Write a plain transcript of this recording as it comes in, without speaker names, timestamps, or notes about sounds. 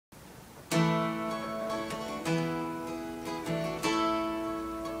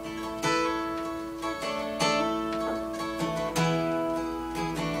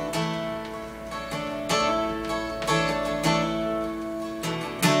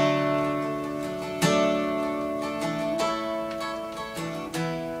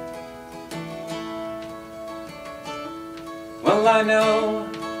I know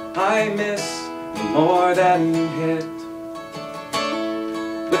I miss more than hit,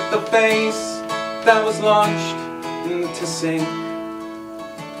 with the face that was launched to sink.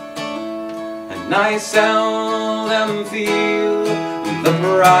 And I seldom feel the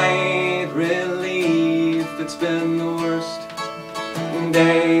bright relief. It's been the worst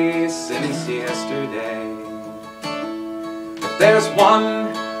day since yesterday. But there's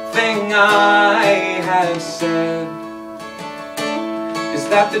one thing I have said, is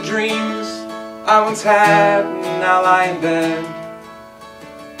that the dreams I once had now lie in bed.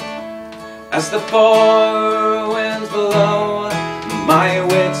 As the four winds blow my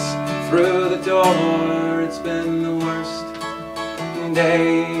wits through the door, it's been the worst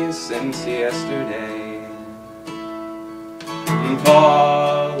day since yesterday.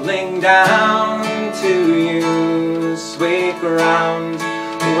 Falling down to you, sweet ground,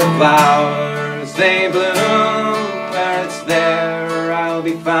 where flowers they bloom, where it's there I'll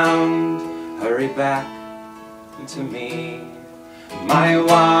be found. Hurry back to me, my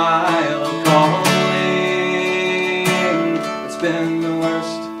wild calling. It's been the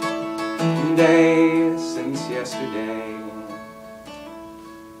worst day since yesterday.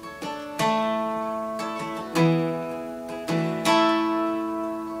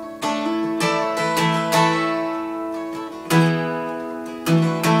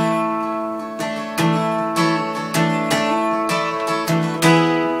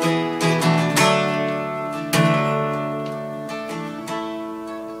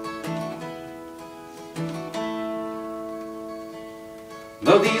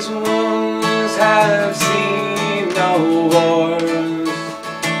 Though these wounds have seen no wars,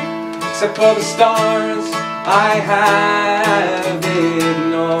 except for the stars I have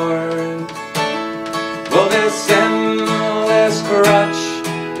ignored. Well, this endless crutch,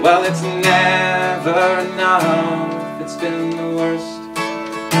 well, it's never enough. It's been the worst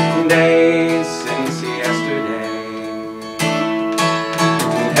day since yesterday.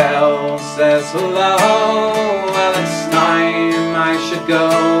 And hell says hello, well, it's time I should go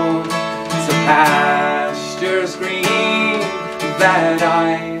to pastures green that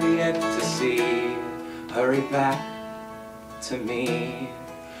I've yet to see. Hurry back to me,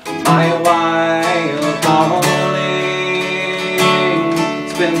 my wild calling.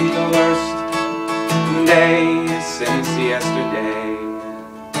 It's been the worst day since yesterday.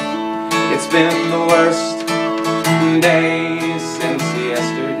 It's been the worst day since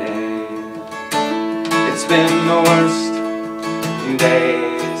yesterday. It's been the worst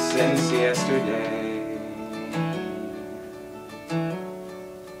day since yesterday.